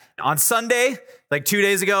On Sunday, like 2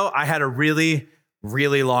 days ago, I had a really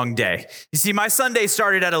long day. You see, my Sunday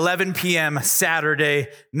started at 11 p.m. Saturday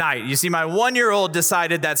night. You see, my 1-year-old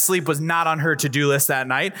decided that sleep was not on her to-do list that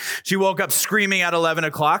night. She woke up screaming at 11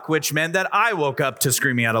 o'clock, which meant that I woke up to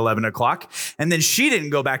screaming at 11 o'clock. And then she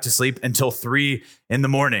didn't go back to sleep until 3 in the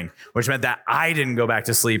morning, which meant that I didn't go back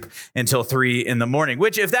to sleep until 3 in the morning,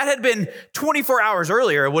 which if that had been 24 hours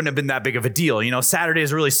earlier, it wouldn't have been that big of a deal. You know, Saturday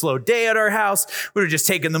is a really slow day at our house. We would have just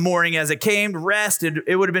taken the morning as it came, rested.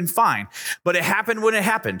 It would have been fine. But it happened when it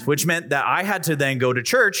happened, which meant that I had to then go to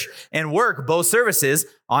church and work both services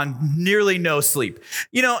on nearly no sleep.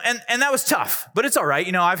 You know, and that was tough, but it's all right.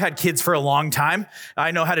 You know, I've had kids for a long time.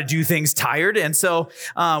 I know how to do things tired. And so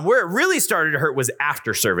where it really started to hurt was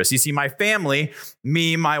after service. You see, my family,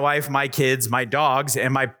 me, my wife, my kids, my dogs,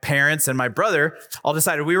 and my parents and my brother all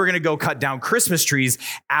decided we were going to go cut down Christmas trees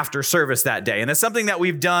after service that day. And it's something that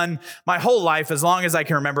we've done my whole life. As long as I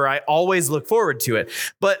can remember, I always look forward to it.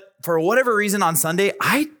 But for whatever reason on Sunday,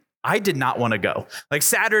 I did not want to go. Like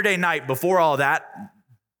Saturday night before all that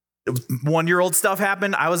 1-year-old stuff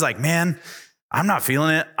happened, I was like, man, I'm not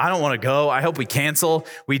feeling it. I don't want to go. I hope we cancel.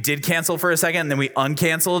 We did cancel for a second, and then we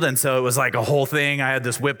uncanceled. And so it was like a whole thing. I had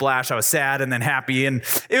this whiplash. I was sad and then happy. And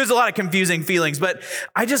it was a lot of confusing feelings, but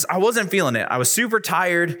I wasn't feeling it. I was super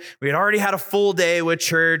tired. We had already had a full day with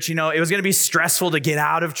church. You know, it was going to be stressful to get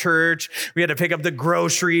out of church. We had to pick up the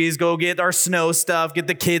groceries, go get our snow stuff, get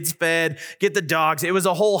the kids fed, get the dogs. It was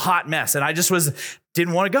a whole hot mess. And I just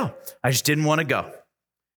didn't want to go. I just didn't want to go.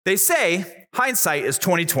 They say hindsight is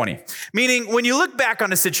 20/20, meaning when you look back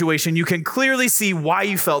on a situation, you can clearly see why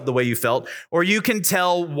you felt the way you felt, or you can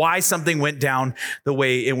tell why something went down the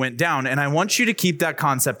way it went down. And I want you to keep that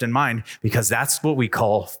concept in mind because that's what we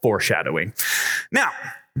call foreshadowing. Now,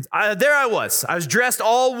 there I was dressed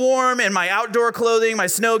all warm in my outdoor clothing, my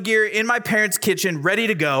snow gear, in my parents' kitchen, ready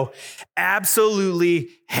to go, absolutely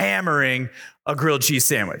hammering a grilled cheese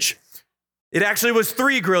sandwich. It actually was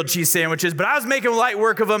 3 grilled cheese sandwiches, but I was making light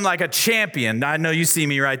work of them like a champion. I know you see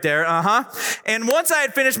me right there. And once I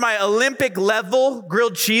had finished my Olympic level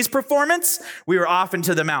grilled cheese performance, we were off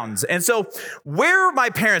into the mountains. And so where my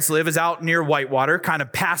parents live is out near Whitewater, kind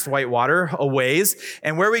of past Whitewater a ways.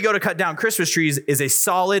 And where we go to cut down Christmas trees is a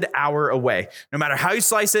solid hour away. No matter how you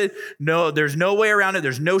slice it, there's no way around it.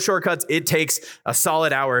 There's no shortcuts. It takes a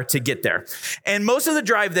solid hour to get there. And most of the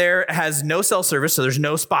drive there has no cell service, so there's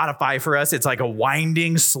no Spotify for us. It's like a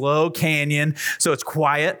winding, slow canyon, so it's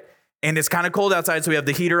quiet, and it's kind of cold outside, so we have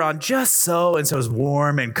the heater on just so, and so it's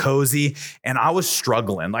warm and cozy, and I was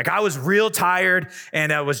struggling. Like, I was real tired,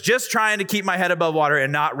 and I was just trying to keep my head above water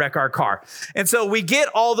and not wreck our car. And so we get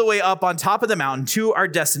all the way up on top of the mountain to our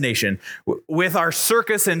destination with our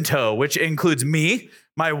circus in tow, which includes me,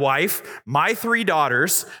 my wife, my 3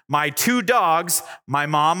 daughters, my 2 dogs, my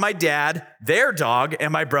mom, my dad, their dog,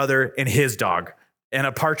 and my brother and his dog, and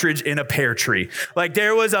a partridge in a pear tree. Like,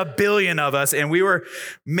 there was a billion of us, and we were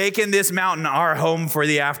making this mountain our home for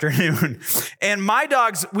the afternoon. And my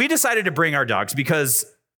dogs, we decided to bring our dogs because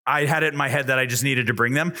I had it in my head that I just needed to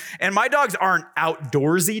bring them. And my dogs aren't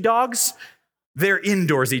outdoorsy dogs. They're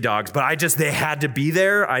indoorsy dogs, but they had to be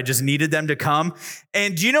there. I just needed them to come.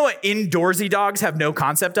 And do you know what indoorsy dogs have no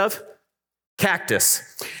concept of?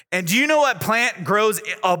 Cactus. And do you know what plant grows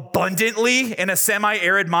abundantly in a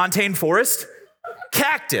semi-arid montane forest?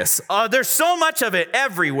 Cactus. There's so much of it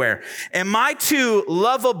everywhere. And my 2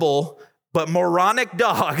 lovable but moronic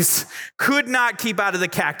dogs could not keep out of the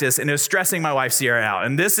cactus, and it was stressing my wife Sierra out.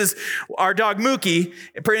 And this is our dog Mookie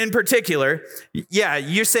in particular. Yeah,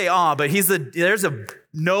 you say but there's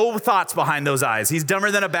no thoughts behind those eyes. He's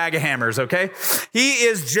dumber than a bag of hammers, okay? He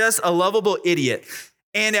is just a lovable idiot.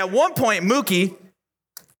 And at one point, Mookie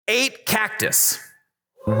ate cactus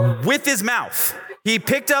with his mouth. He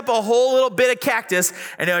picked up a whole little bit of cactus,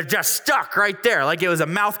 and it was just stuck right there like it was a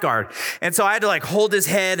mouth guard. And so I had to hold his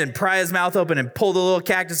head and pry his mouth open and pull the little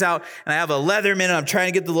cactus out. And I have a Leatherman, and I'm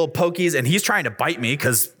trying to get the little pokies, and he's trying to bite me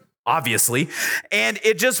because obviously. And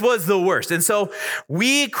it just was the worst. And so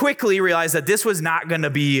we quickly realized that this was not going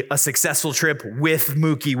to be a successful trip with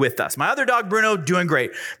Mookie with us. My other dog, Bruno, doing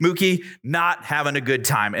great. Mookie, not having a good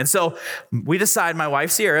time. And so we decide my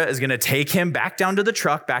wife, Sierra, is going to take him back down to the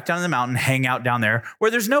truck, back down to the mountain, hang out down there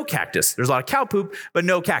where there's no cactus. There's a lot of cow poop, but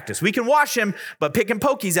no cactus. We can wash him, but picking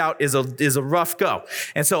pokies out is a rough go.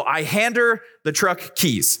 And so I hand her the truck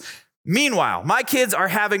keys. Meanwhile, my kids are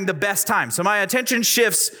having the best time. So my attention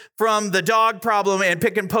shifts from the dog problem and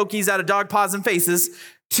picking pokies out of dog paws and faces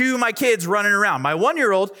to my kids running around. My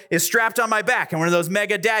 1-year-old is strapped on my back in one of those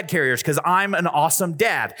mega dad carriers because I'm an awesome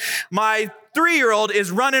dad. My 3-year-old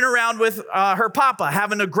is running around with her papa,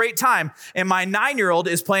 having a great time. And my 9-year-old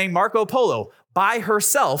is playing Marco Polo by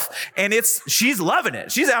herself, and she's loving it.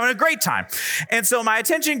 She's having a great time. And so my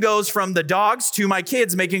attention goes from the dogs to my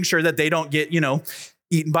kids, making sure that they don't get,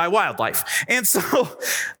 eaten by wildlife. And so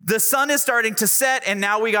the sun is starting to set, and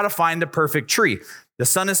now we got to find the perfect tree. The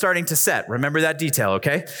sun is starting to set. Remember that detail,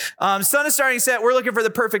 okay? Sun is starting to set. We're looking for the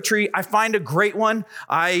perfect tree. I find a great one.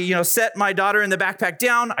 I, set my daughter in the backpack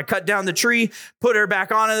down. I cut down the tree, put her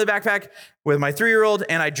back on in the backpack with my 3-year-old,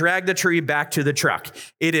 and I drag the tree back to the truck.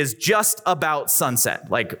 It is just about sunset.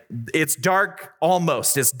 Like, it's dark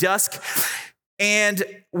almost. It's dusk. And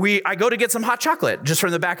I go to get some hot chocolate just from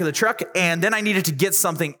the back of the truck, and then I needed to get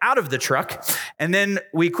something out of the truck. And then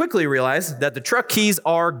we quickly realized that the truck keys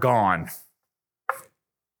are gone.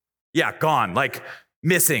 Yeah, gone, like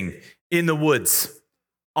missing in the woods,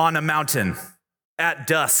 on a mountain, at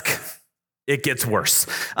dusk. It gets worse.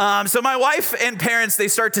 So my wife and parents, they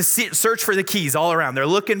start to search for the keys all around. They're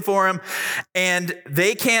looking for them, and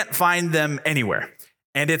they can't find them anywhere.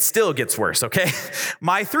 And it still gets worse, okay?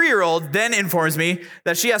 My 3-year-old then informs me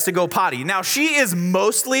that she has to go potty. Now, she is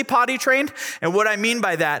mostly potty trained, and what I mean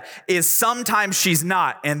by that is sometimes she's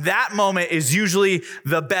not, and that moment is usually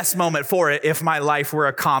the best moment for it if my life were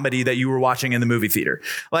a comedy that you were watching in the movie theater.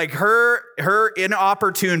 Like, her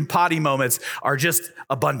inopportune potty moments are just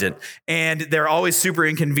abundant, and they're always super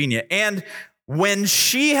inconvenient. And when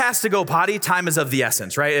she has to go potty, time is of the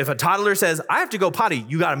essence, right? If a toddler says, I have to go potty,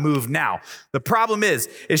 you got to move now. The problem is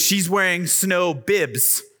she's wearing snow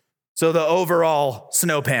bibs, so the overall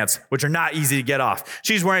snow pants, which are not easy to get off.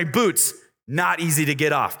 She's wearing boots, not easy to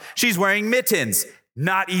get off. She's wearing mittens,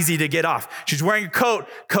 not easy to get off. She's wearing a coat.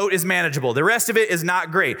 Coat is manageable. The rest of it is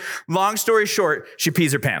not great. Long story short, she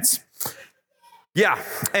pees her pants. Yeah,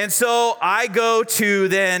 and so I go to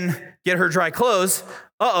then get her dry clothes.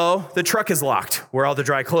 The truck is locked where all the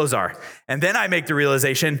dry clothes are. And then I make the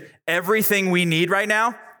realization, everything we need right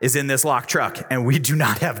now is in this locked truck, and we do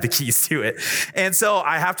not have the keys to it. And so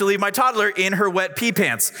I have to leave my toddler in her wet pee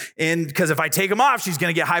pants, because if I take them off, she's going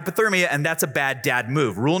to get hypothermia, and that's a bad dad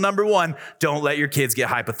move. Rule number 1, don't let your kids get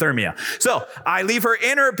hypothermia. So I leave her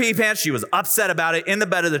in her pee pants. She was upset about it in the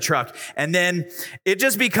bed of the truck. And then it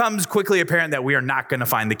just becomes quickly apparent that we are not going to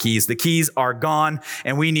find the keys. The keys are gone,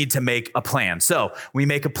 and we need to make a plan. So we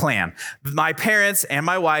make a plan. My parents and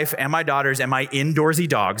my wife and my daughters and my indoorsy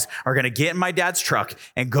dogs are going to get in my dad's truck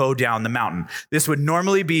and go down the mountain. This would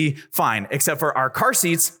normally be fine, except for our car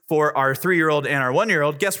seats for our 3-year-old and our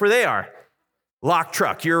 1-year-old. Guess where they are? Locked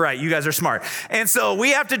truck. You're right. You guys are smart. And so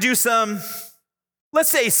we have to do some, let's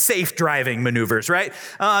say, safe driving maneuvers, right?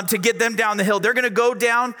 To get them down the hill. They're going to go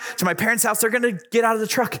down to my parents' house. They're going to get out of the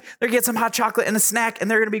truck. They're going to get some hot chocolate and a snack, and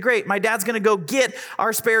they're going to be great. My dad's going to go get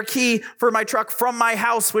our spare key for my truck from my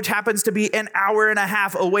house, which happens to be an hour and a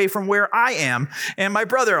half away from where I am and my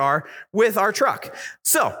brother are with our truck.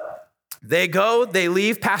 So they go, they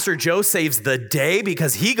leave. Pastor Joe saves the day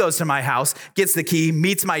because he goes to my house, gets the key,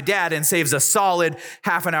 meets my dad, and saves a solid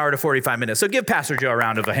half an hour to 45 minutes. So give Pastor Joe a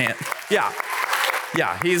round of a hand.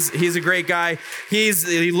 Yeah, he's a great guy.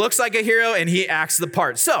 He looks like a hero, and he acts the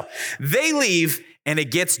part. So they leave, and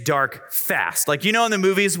it gets dark fast. Like, in the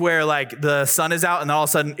movies where like the sun is out and then all of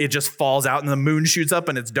a sudden it just falls out and the moon shoots up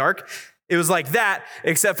and it's dark. It was like that,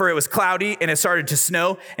 except for it was cloudy and it started to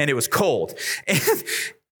snow and it was cold.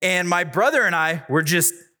 And my brother and I were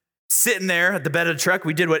just sitting there at the bed of the truck.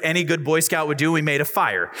 We did what any good Boy Scout would do. We made a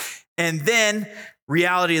fire. And then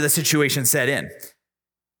reality of the situation set in.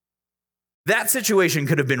 That situation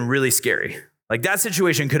could have been really scary. Like, that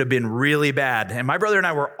situation could have been really bad. And my brother and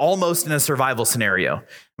I were almost in a survival scenario. I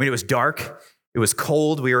mean, it was dark. It was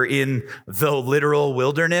cold. We were in the literal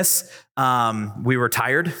wilderness. We were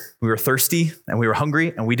tired. We were thirsty, and we were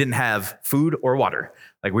hungry, and we didn't have food or water.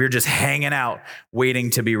 Like, we were just hanging out,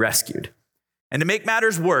 waiting to be rescued. And to make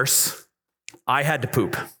matters worse, I had to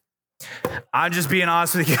poop. I'm just being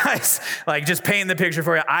honest with you guys, like, just painting the picture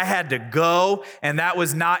for you. I had to go, and that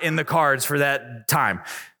was not in the cards for that time.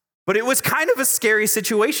 But it was kind of a scary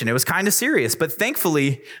situation. It was kind of serious. But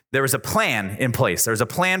thankfully, there was a plan in place. There was a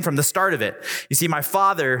plan from the start of it. You see, my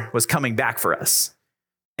father was coming back for us.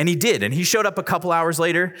 And he did. And he showed up a couple hours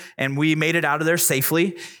later, and we made it out of there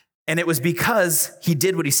safely. And it was because he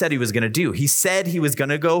did what he said he was going to do. He said he was going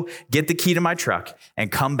to go get the key to my truck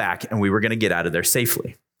and come back, and we were going to get out of there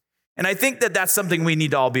safely. And I think that that's something we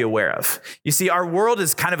need to all be aware of. You see, our world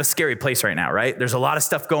is kind of a scary place right now, right? There's a lot of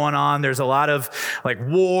stuff going on. There's a lot of like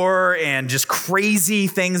war and just crazy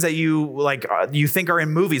things that you think are in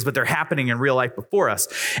movies, but they're happening in real life before us.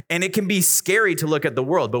 And it can be scary to look at the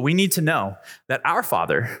world, but we need to know that our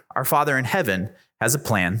Father in heaven, has a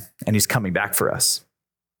plan, and he's coming back for us.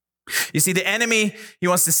 You see, the enemy, he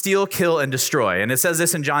wants to steal, kill, and destroy. And it says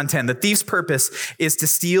this in John 10, the thief's purpose is to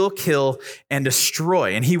steal, kill, and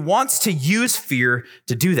destroy. And he wants to use fear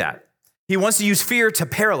to do that. He wants to use fear to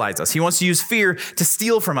paralyze us. He wants to use fear to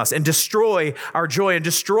steal from us and destroy our joy and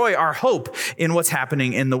destroy our hope in what's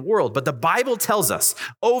happening in the world. But the Bible tells us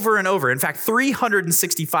over and over, in fact,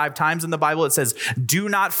 365 times in the Bible, it says, do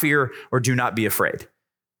not fear or do not be afraid.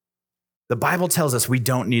 The Bible tells us we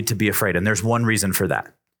don't need to be afraid. And there's one reason for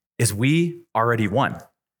that. Is we already won.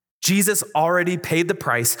 Jesus already paid the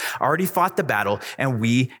price, already fought the battle, and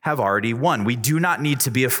we have already won. We do not need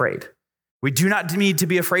to be afraid. We do not need to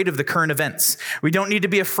be afraid of the current events. We don't need to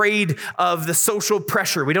be afraid of the social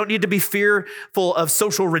pressure. We don't need to be fearful of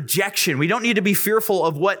social rejection. We don't need to be fearful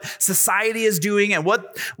of what society is doing and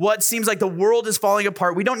what seems like the world is falling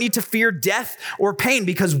apart. We don't need to fear death or pain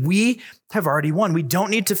because we have already won. We don't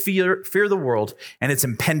need to fear the world and its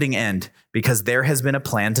impending end because there has been a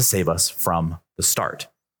plan to save us from the start.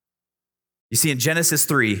 You see, in Genesis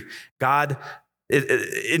 3,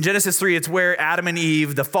 it's where Adam and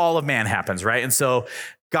Eve, the fall of man happens, right? And so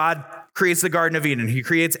God creates the Garden of Eden. He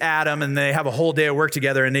creates Adam and they have a whole day of work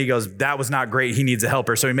together. And he goes, that was not great. He needs a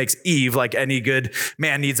helper. So he makes Eve, like any good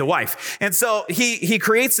man needs a wife. And so he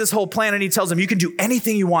creates this whole plan and he tells them, you can do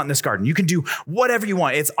anything you want in this garden. You can do whatever you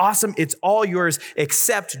want. It's awesome. It's all yours,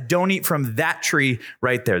 except don't eat from that tree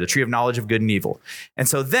right there, the tree of knowledge of good and evil. And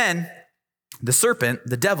so then the serpent,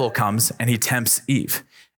 the devil, comes and he tempts Eve.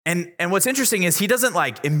 And what's interesting is he doesn't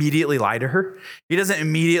like immediately lie to her. He doesn't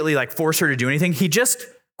immediately like force her to do anything. He just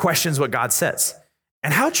questions what God says.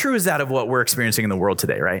 And how true is that of what we're experiencing in the world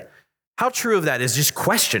today, right? How true of that is just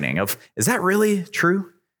questioning of, is that really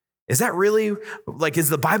true? Is that really, like, is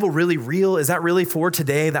the Bible really real? Is that really for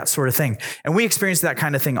today? That sort of thing. And we experience that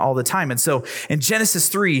kind of thing all the time. And so in Genesis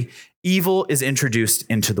 3, evil is introduced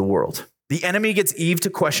into the world. The enemy gets Eve to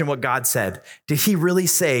question what God said. Did he really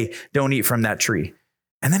say, don't eat from that tree?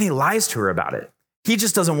 And then he lies to her about it. He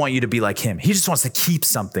just doesn't want you to be like him. He just wants to keep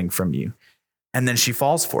something from you. And then she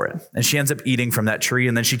falls for it. And she ends up eating from that tree.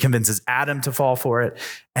 And then she convinces Adam to fall for it.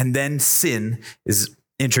 And then sin is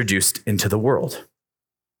introduced into the world.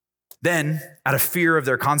 Then, out of fear of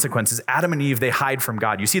their consequences, Adam and Eve, they hide from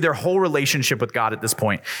God. You see, their whole relationship with God at this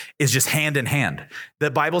point is just hand in hand. The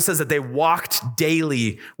Bible says that they walked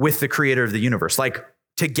daily with the creator of the universe, like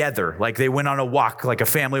together, like they went on a walk, like a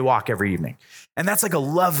family walk every evening. And that's like a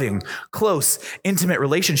loving, close, intimate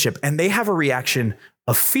relationship. And they have a reaction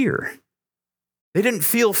of fear. They didn't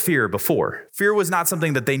feel fear before. Fear was not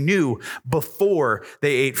something that they knew before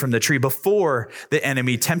they ate from the tree, before the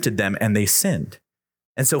enemy tempted them and they sinned.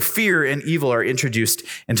 And so fear and evil are introduced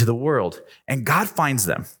into the world. And God finds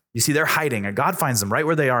them. You see, they're hiding, and God finds them right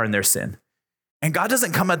where they are in their sin. And God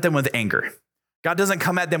doesn't come at them with anger. God doesn't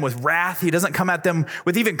come at them with wrath. He doesn't come at them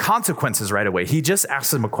with even consequences right away. He just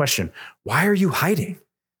asks them a question. Why are you hiding?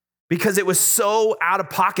 Because it was so out of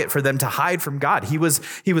pocket for them to hide from God. He was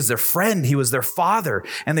their friend. He was their father,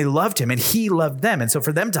 and they loved him, and he loved them. And so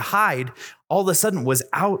for them to hide all of a sudden was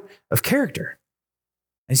out of character.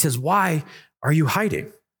 And he says, why are you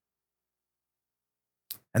hiding?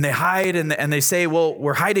 And they hide and they say, well,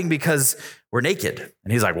 we're hiding because we're naked.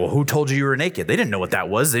 And he's like, well, who told you were naked? They didn't know what that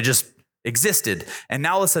was. They just existed. And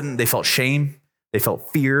now all of a sudden they felt shame. They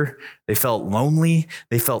felt fear. They felt lonely.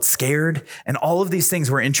 They felt scared. And all of these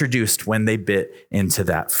things were introduced when they bit into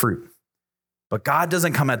that fruit. But God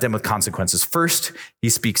doesn't come at them with consequences. First, he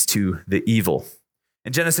speaks to the evil.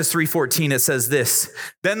 In Genesis 3:14, it says this,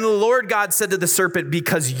 then the Lord God said to the serpent,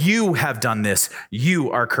 because you have done this, you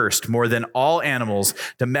are cursed more than all animals,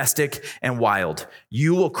 domestic and wild.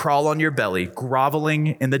 You will crawl on your belly,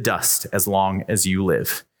 groveling in the dust as long as you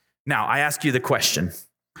live. Now, I ask you the question,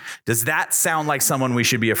 does that sound like someone we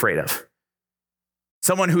should be afraid of?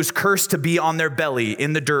 Someone who's cursed to be on their belly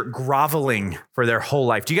in the dirt, groveling for their whole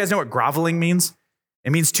life. Do you guys know what groveling means?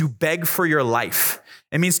 It means to beg for your life.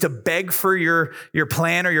 It means to beg for your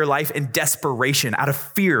plan or your life in desperation, out of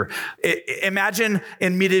fear. Imagine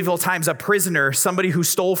in medieval times, a prisoner, somebody who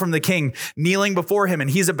stole from the king, kneeling before him, and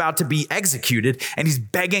he's about to be executed, and he's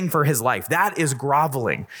begging for his life. That is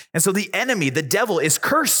groveling. And so the enemy, the devil, is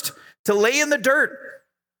cursed to lay in the dirt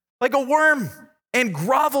like a worm and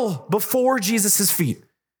grovel before Jesus' feet.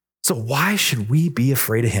 So why should we be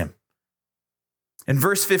afraid of him? In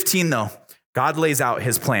verse 15, though, God lays out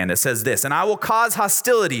his plan. It says this, and I will cause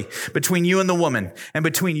hostility between you and the woman, and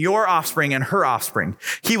between your offspring and her offspring.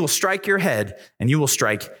 He will strike your head, and you will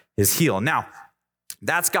strike his heel. Now,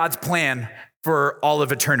 that's God's plan for all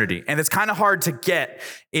of eternity. And it's kind of hard to get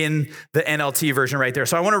in the NLT version right there.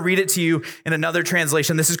 So I want to read it to you in another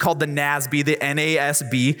translation. This is called the NASB, the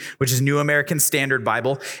NASB, which is New American Standard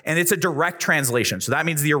Bible. And it's a direct translation. So that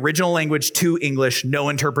means the original language to English, no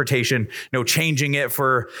interpretation, no changing it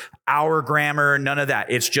for our grammar, none of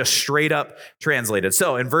that. It's just straight up translated.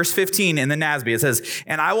 So in verse 15 in the NASB, it says,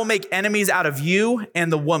 and I will make enemies out of you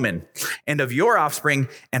and the woman, and of your offspring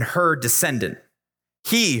and her descendant.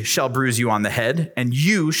 He shall bruise you on the head, and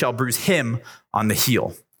you shall bruise him on the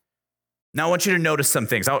heel. Now I want you to notice some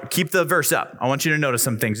things. I'll keep the verse up. I want you to notice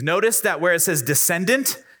some things. Notice that where it says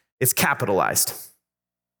descendant, it's capitalized.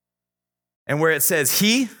 And where it says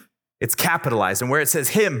he, it's capitalized. And where it says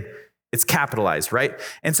him, it's capitalized, right?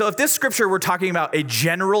 And so if this scripture were talking about a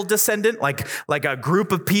general descendant, like a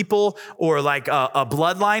group of people or like a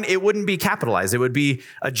bloodline, it wouldn't be capitalized. It would be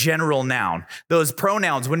a general noun. Those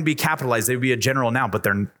pronouns wouldn't be capitalized. They would be a general noun, but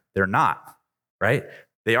they're not, right?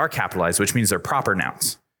 They are capitalized, which means they're proper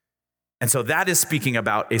nouns. And so that is speaking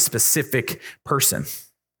about a specific person.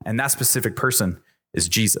 And that specific person is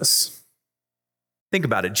Jesus. Think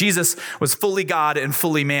about it. Jesus was fully God and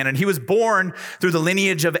fully man, and he was born through the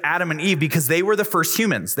lineage of Adam and Eve because they were the first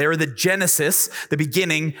humans. They were the genesis, the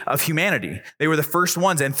beginning of humanity. They were the first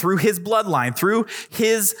ones, and through his bloodline,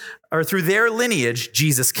 through their lineage,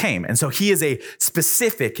 Jesus came. And so he is a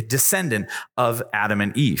specific descendant of Adam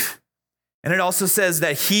and Eve. And it also says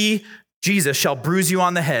that Jesus, shall bruise you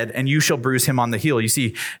on the head, and you shall bruise him on the heel. You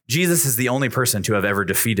see, Jesus is the only person to have ever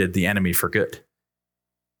defeated the enemy for good.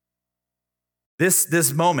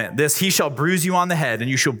 This moment, he shall bruise you on the head and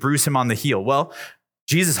you shall bruise him on the heel. Well,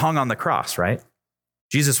 Jesus hung on the cross, right?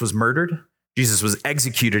 Jesus was murdered. Jesus was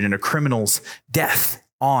executed in a criminal's death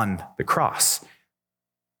on the cross.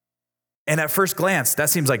 And at first glance, that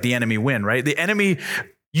seems like the enemy win, right? The enemy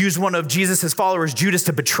used one of Jesus' followers, Judas,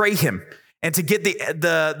 to betray him and to get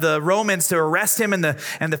the Romans to arrest him and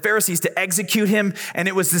the Pharisees to execute him. And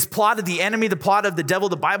it was this plot of the enemy, the plot of the devil.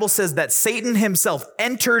 The Bible says that Satan himself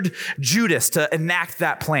entered Judas to enact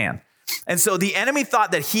that plan. And so the enemy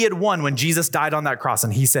thought that he had won when Jesus died on that cross,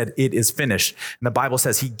 and he said, it is finished. And the Bible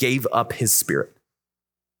says he gave up his spirit.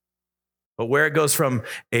 But where it goes from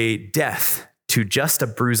a death to just a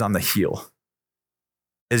bruise on the heel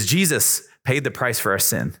is Jesus paid the price for our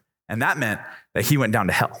sin. And that meant that he went down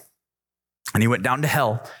to hell. And he went down to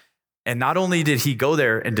hell. And not only did he go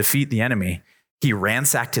there and defeat the enemy, he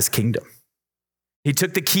ransacked his kingdom. He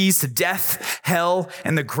took the keys to death, hell,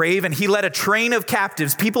 and the grave, and he led a train of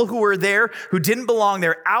captives, people who were there, who didn't belong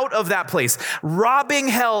there, out of that place, robbing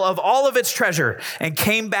hell of all of its treasure, and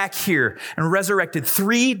came back here and resurrected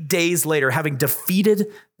 3 days later, having defeated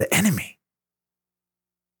the enemy.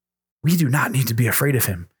 We do not need to be afraid of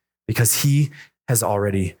him because he has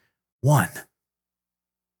already won.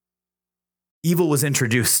 Evil was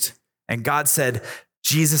introduced, and God said,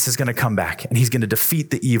 Jesus is going to come back, and he's going to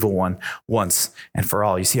defeat the evil one once and for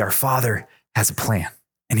all. You see, our Father has a plan,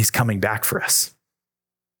 and he's coming back for us.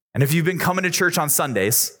 And if you've been coming to church on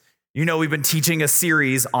Sundays, you know we've been teaching a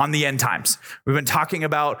series on the end times. We've been talking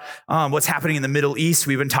about what's happening in the Middle East.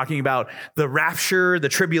 We've been talking about the rapture, the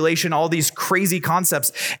tribulation, all these crazy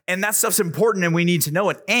concepts. And that stuff's important, and we need to know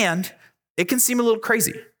it. And it can seem a little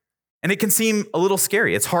crazy. And it can seem a little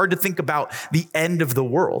scary. It's hard to think about the end of the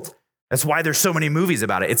world. That's why there's so many movies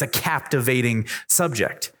about it. It's a captivating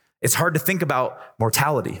subject. It's hard to think about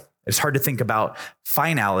mortality. It's hard to think about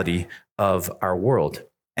finality of our world.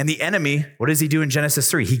 And the enemy, what does he do in Genesis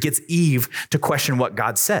 3? He gets Eve to question what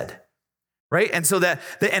God said, right? And so that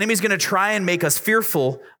the enemy's going to try and make us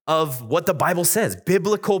fearful of what the Bible says,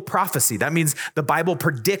 biblical prophecy. That means the Bible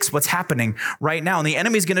predicts what's happening right now. And the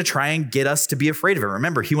enemy's going to try and get us to be afraid of it.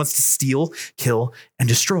 Remember, he wants to steal, kill, and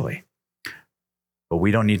destroy. But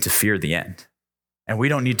we don't need to fear the end. And we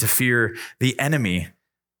don't need to fear the enemy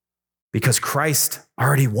because Christ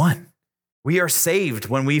already won. We are saved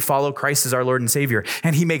when we follow Christ as our Lord and Savior,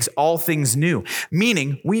 and he makes all things new,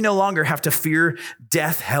 meaning we no longer have to fear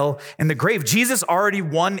death, hell, and the grave. Jesus already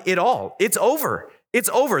won it all. It's over. It's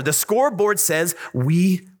over. The scoreboard says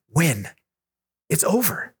we win. It's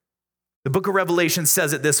over. The book of Revelation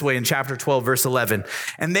says it this way in chapter 12, verse 11.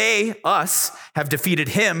 And they, us, have defeated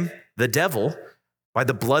him, the devil, by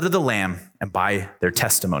the blood of the Lamb and by their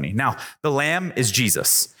testimony. Now, the Lamb is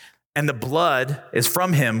Jesus, and the blood is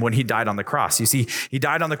from him when he died on the cross. You see, he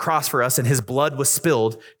died on the cross for us, and his blood was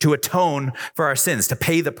spilled to atone for our sins, to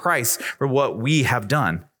pay the price for what we have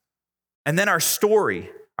done. And then our story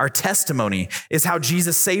Our testimony is how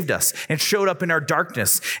Jesus saved us and showed up in our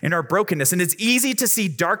darkness, in our brokenness. And it's easy to see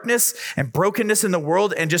darkness and brokenness in the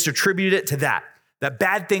world and just attribute it to that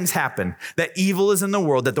bad things happen, that evil is in the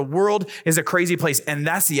world, that the world is a crazy place. And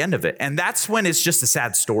that's the end of it. And that's when it's just a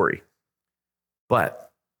sad story.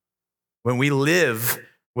 But when we live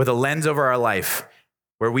with a lens over our life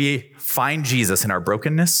where we find Jesus in our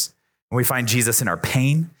brokenness, and we find Jesus in our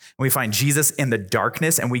pain, and we find Jesus in the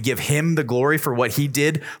darkness, and we give him the glory for what he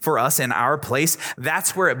did for us in our place,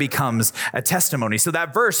 that's where it becomes a testimony. So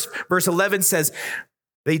that verse 11 says,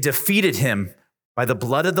 they defeated him by the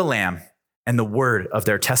blood of the Lamb and the word of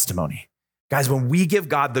their testimony. Guys, when we give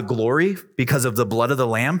God the glory because of the blood of the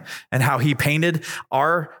Lamb and how he paid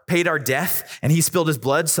our death, and he spilled his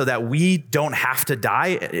blood so that we don't have to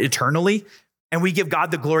die eternally, and we give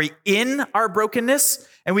God the glory in our brokenness,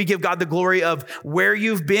 and we give God the glory of where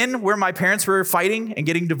you've been, where my parents were fighting and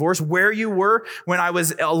getting divorced, where you were when I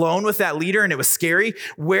was alone with that leader and it was scary,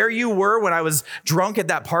 where you were when I was drunk at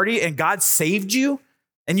that party and God saved you,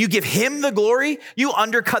 and you give him the glory, you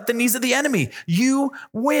undercut the knees of the enemy. You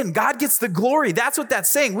win. God gets the glory. That's what that's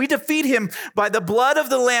saying. We defeat him by the blood of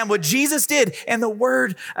the Lamb, what Jesus did, and the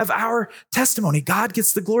word of our testimony. God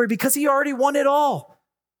gets the glory because he already won it all.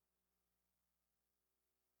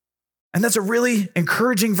 And that's a really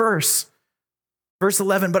encouraging verse. Verse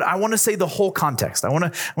 11, but I want to say the whole context. I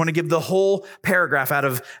want to give the whole paragraph out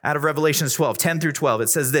of Revelation 12, 10 through 12. It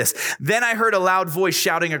says this, then I heard a loud voice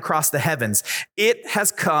shouting across the heavens, it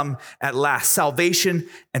has come at last, salvation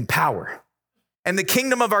and power, and the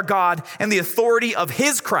kingdom of our God and the authority of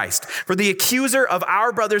his Christ. For the accuser of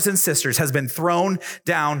our brothers and sisters has been thrown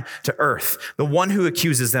down to earth, the one who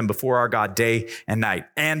accuses them before our God day and night.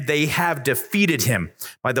 And they have defeated him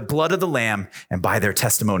by the blood of the Lamb and by their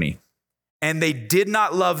testimony. And they did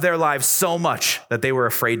not love their lives so much that they were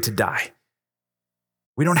afraid to die.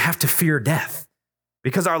 We don't have to fear death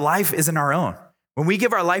because our life isn't our own. When we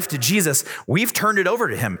give our life to Jesus, we've turned it over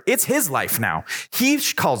to him. It's his life now. He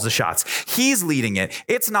calls the shots. He's leading it.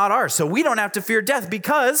 It's not ours. So we don't have to fear death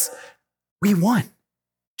because we won.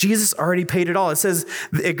 Jesus already paid it all.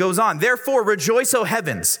 It goes on. Therefore, rejoice, O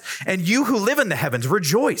heavens, and you who live in the heavens,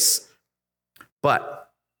 rejoice. But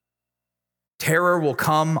terror will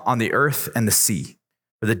come on the earth and the sea,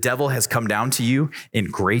 for the devil has come down to you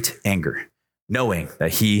in great anger, knowing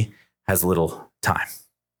that he has little time.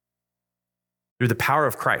 Through the power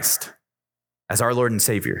of Christ, as our Lord and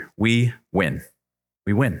Savior, we win.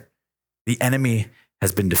 We win. The enemy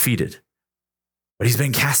has been defeated, but he's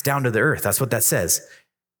been cast down to the earth. That's what that says.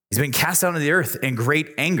 He's been cast down to the earth in great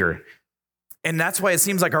anger. And that's why it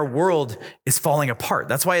seems like our world is falling apart.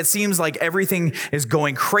 That's why it seems like everything is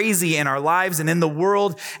going crazy in our lives and in the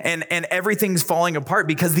world, and everything's falling apart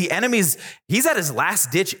because the he's at his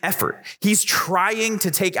last ditch effort. He's trying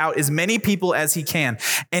to take out as many people as he can.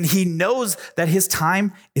 And he knows that his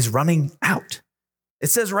time is running out.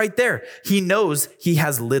 It says right there, he knows he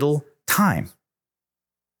has little time.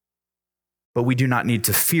 But we do not need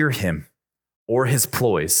to fear him or his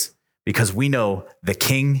ploys because we know the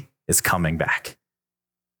king is coming back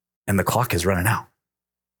and the clock is running out.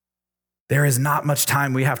 There is not much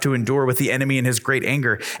time we have to endure with the enemy and his great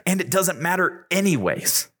anger, and it doesn't matter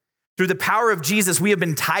anyways. Through the power of Jesus, we have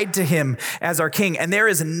been tied to him as our king, and there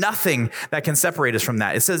is nothing that can separate us from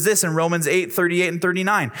that. It says this in Romans 8, 38 and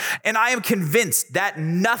 39. And I am convinced that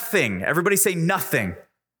nothing, everybody say nothing,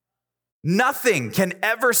 nothing can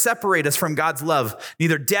ever separate us from God's love,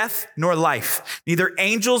 neither death nor life, neither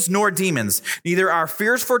angels nor demons, neither our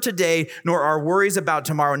fears for today nor our worries about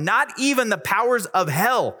tomorrow. Not even the powers of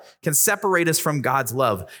hell can separate us from God's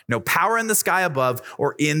love. No power in the sky above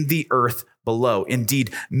or in the earth below.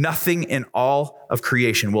 Indeed, nothing in all of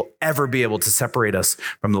creation will ever be able to separate us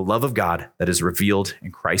from the love of God that is revealed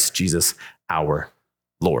in Christ Jesus, our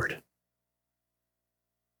Lord.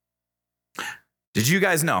 Did you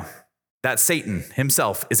guys know that Satan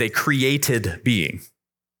himself is a created being?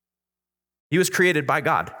 He was created by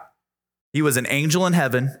God. He was an angel in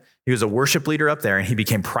heaven. He was a worship leader up there, and he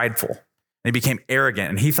became prideful. And he became arrogant,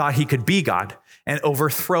 and he thought he could be God and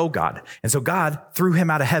overthrow God. And so God threw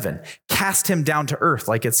him out of heaven, cast him down to earth,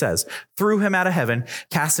 like it says, threw him out of heaven,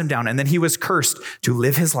 cast him down, and then he was cursed to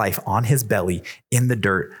live his life on his belly in the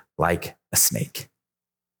dirt like a snake.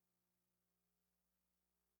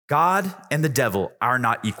 God and the devil are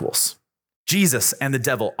not equals. Jesus and the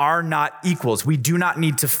devil are not equals. We do not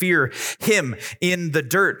need to fear him in the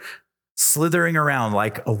dirt, slithering around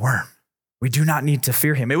like a worm. We do not need to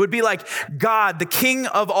fear him. It would be like God, the king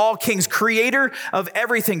of all kings, creator of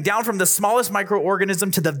everything, down from the smallest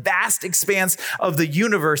microorganism to the vast expanse of the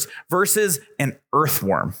universe, versus an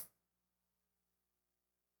earthworm.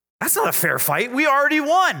 That's not a fair fight. We already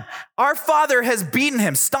won. Our Father has beaten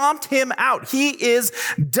him, stomped him out. He is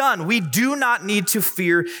done. We do not need to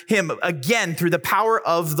fear him. Again, through the power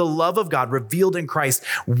of the love of God revealed in Christ,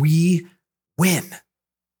 we win.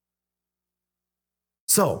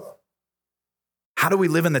 So, how do we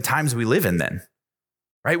live in the times we live in then?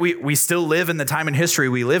 Right? We still live in the time in history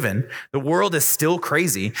we live in. The world is still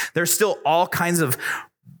crazy. There's still all kinds of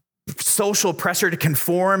social pressure to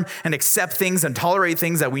conform and accept things and tolerate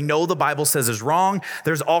things that we know the Bible says is wrong.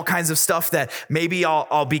 There's all kinds of stuff that maybe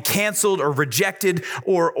I'll be canceled or rejected,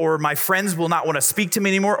 or my friends will not want to speak to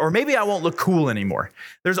me anymore, or maybe I won't look cool anymore.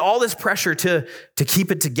 There's all this pressure to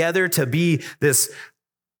keep it together, to be this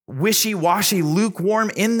wishy-washy,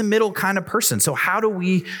 lukewarm, in the middle kind of person. So how do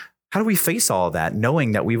we face all of that,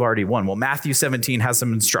 knowing that we've already won? Well, Matthew 17 has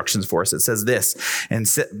some instructions for us. It says this in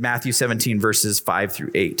Matthew 17, verses 5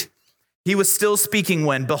 through 8. He was still speaking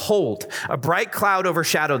when, behold, a bright cloud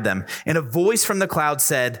overshadowed them, and a voice from the cloud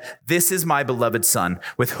said, "This is my beloved Son,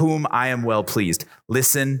 with whom I am well pleased.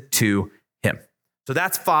 Listen to him." So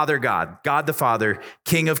that's Father God, God the Father,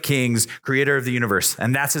 King of Kings, creator of the universe.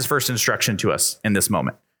 And that's his first instruction to us in this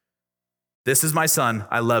moment. This is my Son.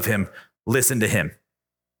 I love him. Listen to him.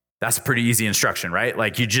 That's a pretty easy instruction, right?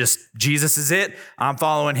 Like Jesus is it. I'm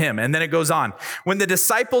following him. And then it goes on. When the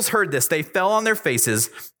disciples heard this, they fell on their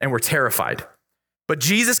faces and were terrified. But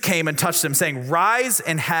Jesus came and touched them, saying, "Rise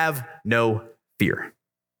and have no fear."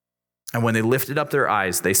 And when they lifted up their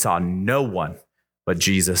eyes, they saw no one but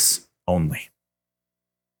Jesus only.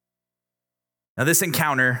 Now this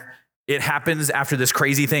encounter, it happens after this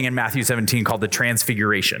crazy thing in Matthew 17 called the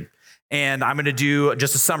Transfiguration. And I'm going to do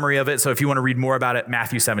just a summary of it. So if you want to read more about it,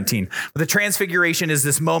 Matthew 17. But the Transfiguration is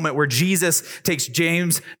this moment where Jesus takes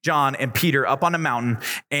James, John, and Peter up on a mountain,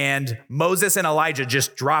 and Moses and Elijah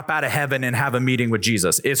just drop out of heaven and have a meeting with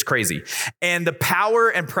Jesus. It's crazy. And the power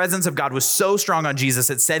and presence of God was so strong on Jesus,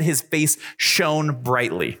 it said his face shone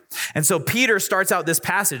brightly. And so Peter starts out this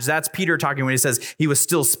passage. That's Peter talking when he says he was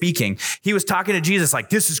still speaking. He was talking to Jesus like,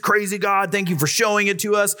 "This is crazy, God. Thank you for showing it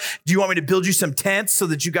to us. Do you want me to build you some tents so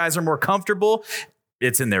that you guys are more comfortable?"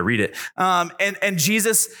 It's in there. Read it. And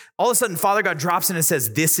Jesus, all of a sudden, Father God drops in and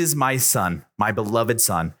says, "This is my Son, my beloved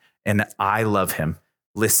Son, and I love him.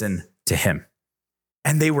 Listen to him."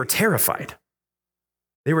 And they were terrified.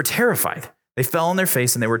 They were terrified. They fell on their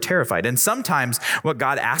face and they were terrified. And sometimes what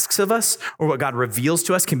God asks of us or what God reveals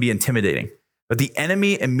to us can be intimidating. But the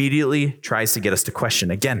enemy immediately tries to get us to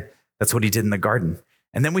question. Again, that's what he did in the garden.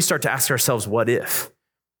 And then we start to ask ourselves, what if?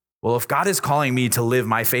 Well, if God is calling me to live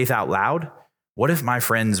my faith out loud, what if my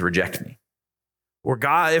friends reject me? Or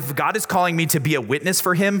if God is calling me to be a witness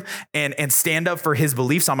for him and stand up for his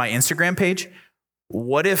beliefs on my Instagram page,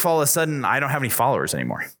 what if all of a sudden I don't have any followers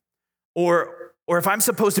anymore? Or if I'm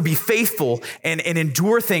supposed to be faithful and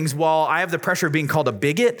endure things while I have the pressure of being called a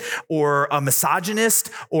bigot or a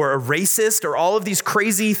misogynist or a racist or all of these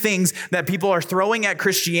crazy things that people are throwing at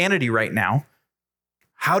Christianity right now,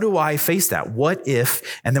 how do I face that? What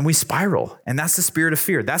if? And then we spiral. And that's the spirit of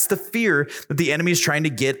fear. That's the fear that the enemy is trying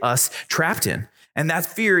to get us trapped in. And that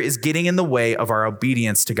fear is getting in the way of our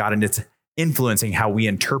obedience to God, and it's influencing how we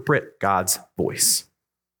interpret God's voice.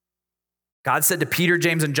 God said to Peter,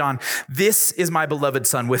 James, and John, "This is my beloved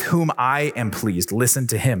Son with whom I am pleased. Listen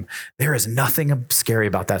to him." There is nothing scary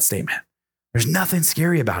about that statement. There's nothing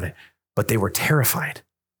scary about it, but they were terrified.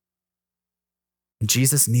 And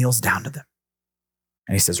Jesus kneels down to them.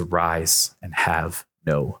 And he says, "Rise and have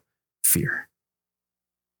no fear."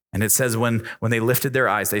 And it says when they lifted their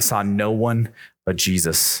eyes, they saw no one but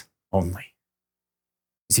Jesus only.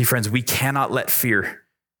 You see, friends, we cannot let fear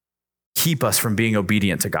keep us from being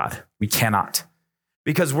obedient to God. We cannot.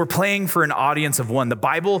 Because we're playing for an audience of one. The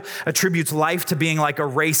Bible attributes life to being like a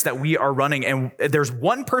race that we are running. And there's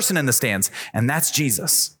one person in the stands, and that's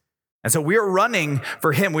Jesus. And so we are running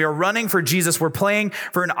for him. We are running for Jesus. We're playing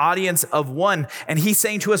for an audience of one. And he's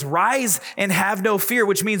saying to us, "Rise and have no fear,"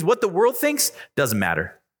 which means what the world thinks doesn't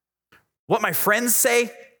matter. What my friends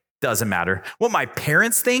say doesn't matter. What my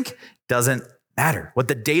parents think doesn't matter. What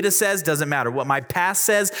the data says doesn't matter. What my past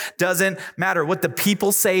says doesn't matter. What the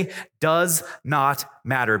people say does not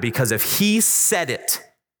matter. Because if he said it,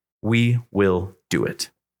 we will do it.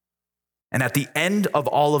 And at the end of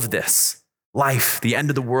all of this, life, the end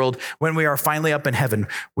of the world, when we are finally up in heaven,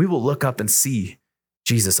 we will look up and see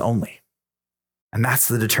Jesus only. And that's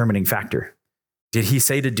the determining factor. Did he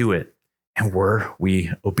say to do it? And were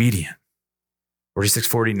we obedient?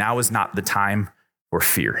 46:40, now is not the time for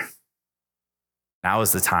fear. Now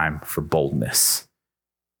is the time for boldness.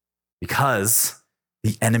 Because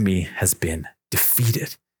the enemy has been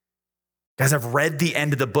defeated. Guys, I've read the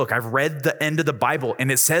end of the book. I've read the end of the Bible,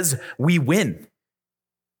 and it says we win.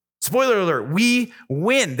 Spoiler alert, we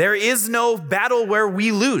win. There is no battle where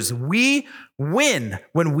we lose. We win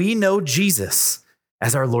when we know Jesus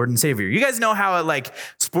as our Lord and Savior. You guys know how at like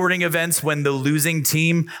sporting events, when the losing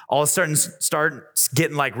team all of a sudden starts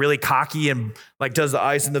getting like really cocky and like does the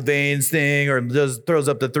ice in the veins thing or throws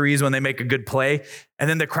up the threes when they make a good play. And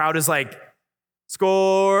then the crowd is like,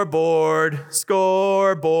 scoreboard,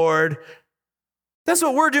 scoreboard. That's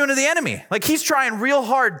what we're doing to the enemy. Like he's trying real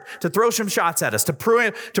hard to throw some shots at us, to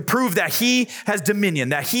prove that he has dominion,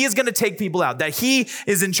 that he is going to take people out, that he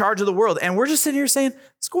is in charge of the world. And we're just sitting here saying,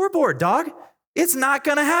 scoreboard, dog. It's not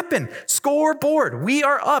going to happen. Scoreboard. We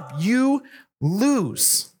are up. You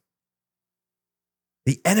lose.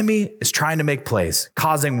 The enemy is trying to make plays,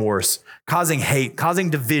 causing wars, causing hate,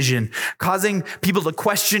 causing division, causing people to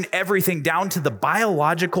question everything down to the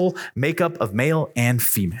biological makeup of male and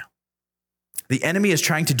female. The enemy is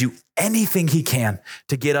trying to do anything he can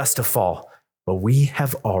to get us to fall, but we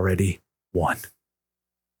have already won.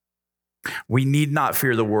 We need not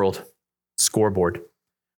fear the world. Scoreboard.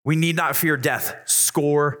 We need not fear death.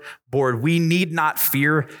 Scoreboard. We need not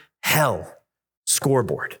fear hell.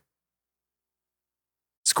 Scoreboard.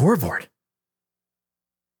 Scoreboard.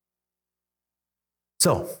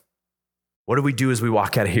 So, what do we do as we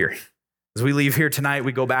walk out of here? As we leave here tonight,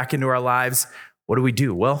 we go back into our lives. What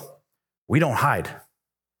do? Well, we don't hide.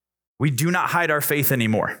 We do not hide our faith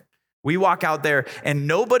anymore. We walk out there and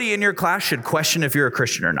nobody in your class should question if you're a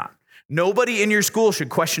Christian or not. Nobody in your school should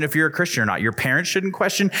question if you're a Christian or not. Your parents shouldn't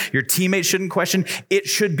question. Your teammates shouldn't question. It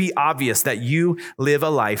should be obvious that you live a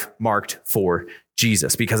life marked for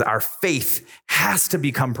Jesus because our faith has to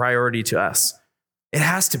become priority to us. It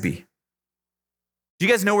has to be. Do you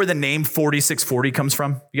guys know where the name 4640 comes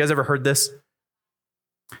from? You guys ever heard this?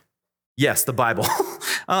 Yes, the Bible.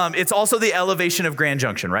 It's also the elevation of Grand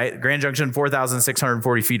Junction, right? Grand Junction,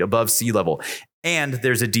 4,640 feet above sea level. And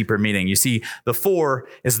there's a deeper meaning. You see, the 4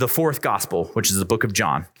 is the fourth gospel, which is the book of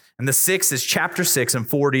John. And the 6 is chapter 6, and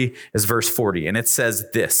 40 is verse 40. And it says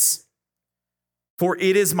this, "For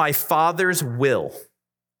it is my Father's will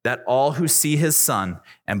that all who see his Son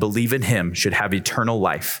and believe in him should have eternal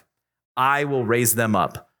life. I will raise them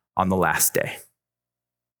up on the last day."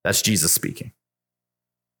 That's Jesus speaking.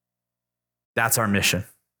 That's our mission.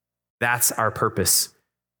 That's our purpose.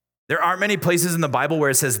 There aren't many places in the Bible where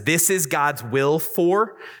it says, this is God's will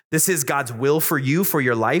for you, for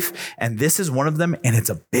your life. And this is one of them. And it's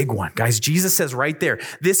a big one. Guys, Jesus says right there,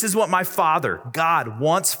 this is what my Father, God,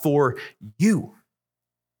 wants for you.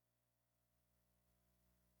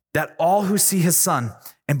 That all who see his Son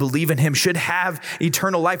and believe in him should have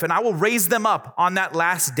eternal life. And I will raise them up on that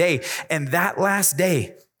last day. And that last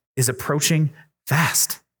day is approaching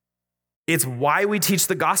fast. It's why we teach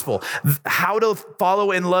the gospel, how to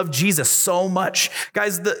follow and love Jesus so much.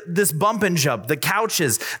 Guys, this bump and jump, the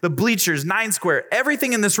couches, the bleachers, 9 Square,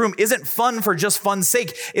 everything in this room isn't fun for just fun's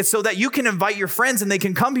sake. It's so that you can invite your friends and they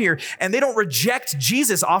can come here and they don't reject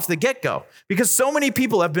Jesus off the get-go. Because so many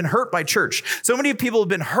people have been hurt by church. So many people have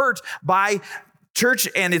been hurt by church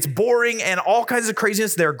and it's boring and all kinds of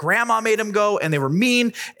craziness. Their grandma made them go and they were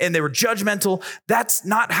mean and they were judgmental. That's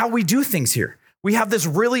not how we do things here. We have this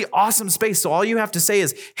really awesome space. So all you have to say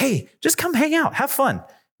is, hey, just come hang out, have fun.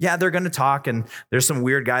 Yeah, they're going to talk and there's some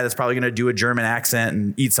weird guy that's probably going to do a German accent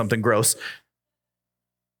and eat something gross.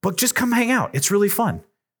 But just come hang out. It's really fun.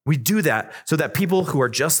 We do that so that people who are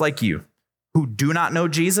just like you, who do not know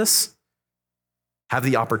Jesus, have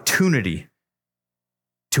the opportunity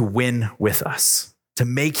to win with us, to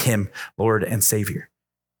make him Lord and Savior,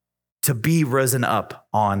 to be risen up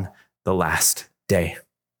on the last day.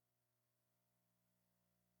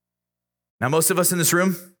 Now, most of us in this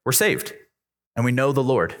room, we're saved and we know the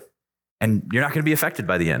Lord and you're not going to be affected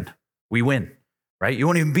by the end. We win, right? You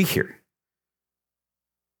won't even be here.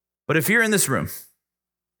 But if you're in this room,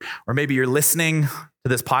 or maybe you're listening to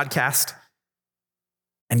this podcast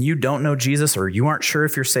and you don't know Jesus or you aren't sure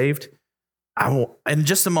if you're saved, in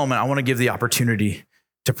just a moment, I want to give the opportunity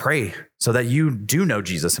to pray so that you do know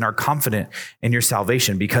Jesus and are confident in your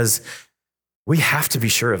salvation because we have to be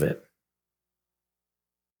sure of it.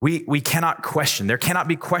 We cannot question. There cannot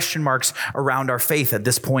be question marks around our faith at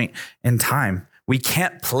this point in time. We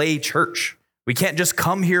can't play church. We can't just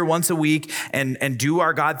come here once a week and do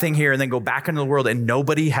our God thing here and then go back into the world and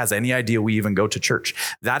nobody has any idea we even go to church.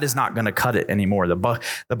 That is not going to cut it anymore.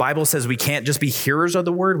 The Bible says we can't just be hearers of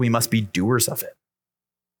the word. We must be doers of it.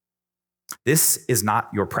 This is not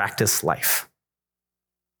your practice life.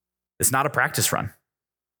 It's not a practice run.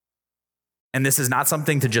 And this is not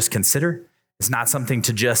something to just consider. It's not something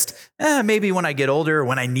to just, maybe when I get older,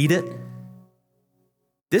 when I need it.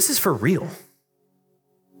 this is for real.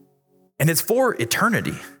 And it's for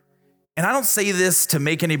eternity. And I don't say this to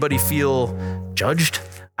make anybody feel judged.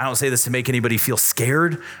 I don't say this to make anybody feel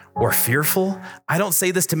scared or fearful. I don't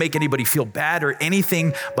say this to make anybody feel bad or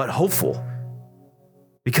anything but hopeful.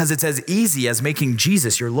 Because it's as easy as making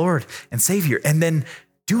Jesus your Lord and Savior and then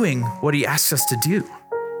doing what he asks us to do.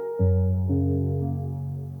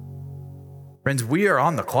 Friends, we are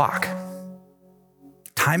on the clock.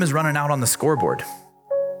 Time is running out on the scoreboard.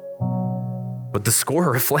 But the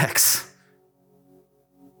score reflects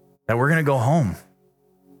that we're going to go home.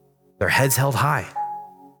 Their heads held high.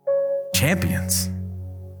 Champions.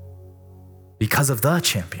 Because of the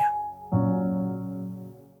champion.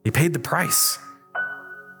 He paid the price.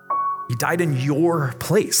 He died in your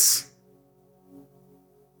place.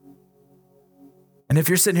 And if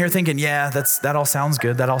you're sitting here thinking, yeah, that all sounds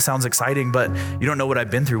good, that all sounds exciting, but you don't know what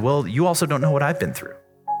I've been through. Well, you also don't know what I've been through.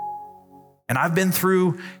 And I've been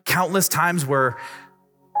through countless times where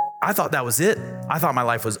I thought that was it. I thought my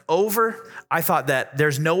life was over. I thought that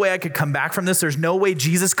there's no way I could come back from this. There's no way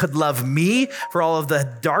Jesus could love me for all of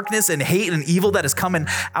the darkness and hate and evil that is coming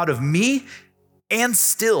out of me. And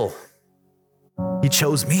still, he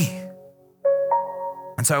chose me.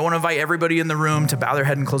 And so I want to invite everybody in the room to bow their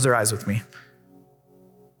head and close their eyes with me.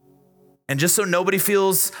 And just so nobody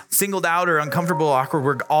feels singled out or uncomfortable or awkward,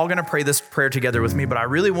 we're all going to pray this prayer together with me. But I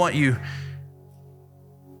really want you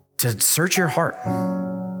to search your heart.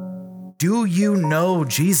 Do you know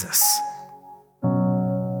Jesus?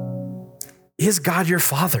 Is God your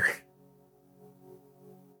Father?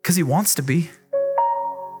 Because he wants to be.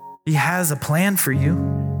 He has a plan for you,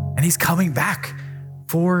 and he's coming back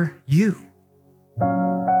for you.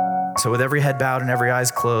 So with every head bowed and every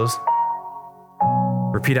eyes closed,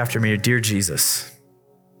 repeat after me. Dear Jesus,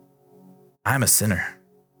 I'm a sinner,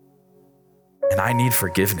 and I need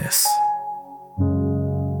forgiveness.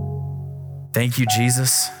 Thank you,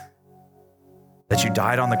 Jesus, that you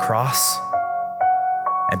died on the cross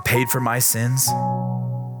and paid for my sins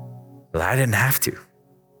so that I didn't have to.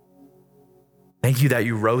 Thank you that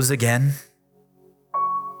you rose again.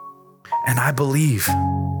 And I believe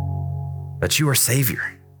that you are Savior.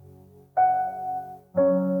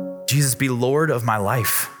 Jesus, be Lord of my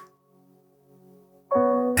life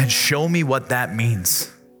and show me what that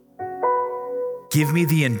means. Give me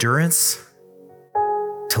the endurance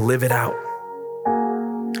to live it out.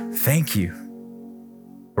 Thank you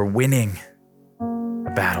for winning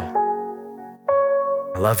the battle.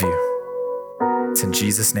 I love you. It's in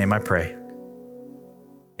Jesus' name I pray.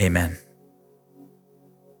 Amen.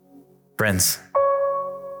 Friends,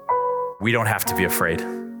 we don't have to be afraid.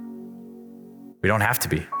 We don't have to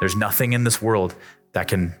be. There's nothing in this world that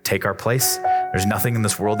can take our place. There's nothing in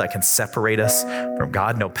this world that can separate us from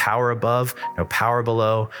God. No power above, no power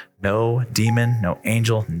below, no demon, no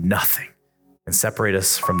angel, nothing can separate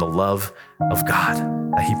us from the love of God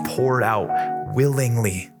that he poured out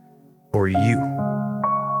willingly for you.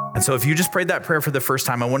 And so if you just prayed that prayer for the first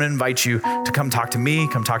time, I want to invite you to come talk to me,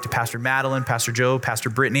 come talk to Pastor Madeline, Pastor Joe, Pastor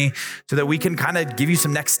Brittany, so that we can kind of give you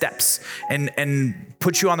some next steps and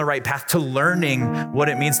put you on the right path to learning what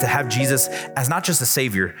it means to have Jesus as not just a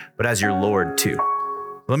Savior, but as your Lord too.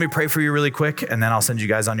 Let me pray for you really quick, and then I'll send you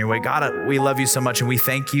guys on your way. God, we love you so much, and we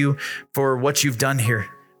thank you for what you've done here.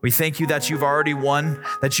 We thank you that you've already won,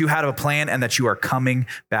 that you had a plan, and that you are coming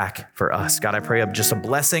back for us. God, I pray just a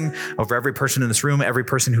blessing over every person in this room, every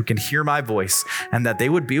person who can hear my voice, and that they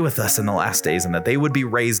would be with us in the last days, and that they would be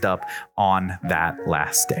raised up on that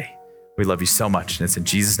last day. We love you so much, and it's in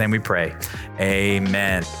Jesus' name we pray.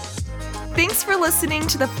 Amen. Thanks for listening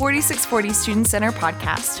to the 4640 Student Center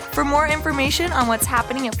podcast. For more information on what's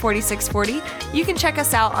happening at 4640, you can check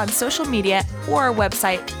us out on social media or our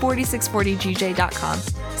website, 4640gj.com.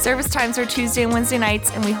 Service times are Tuesday and Wednesday nights,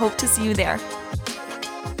 and we hope to see you there.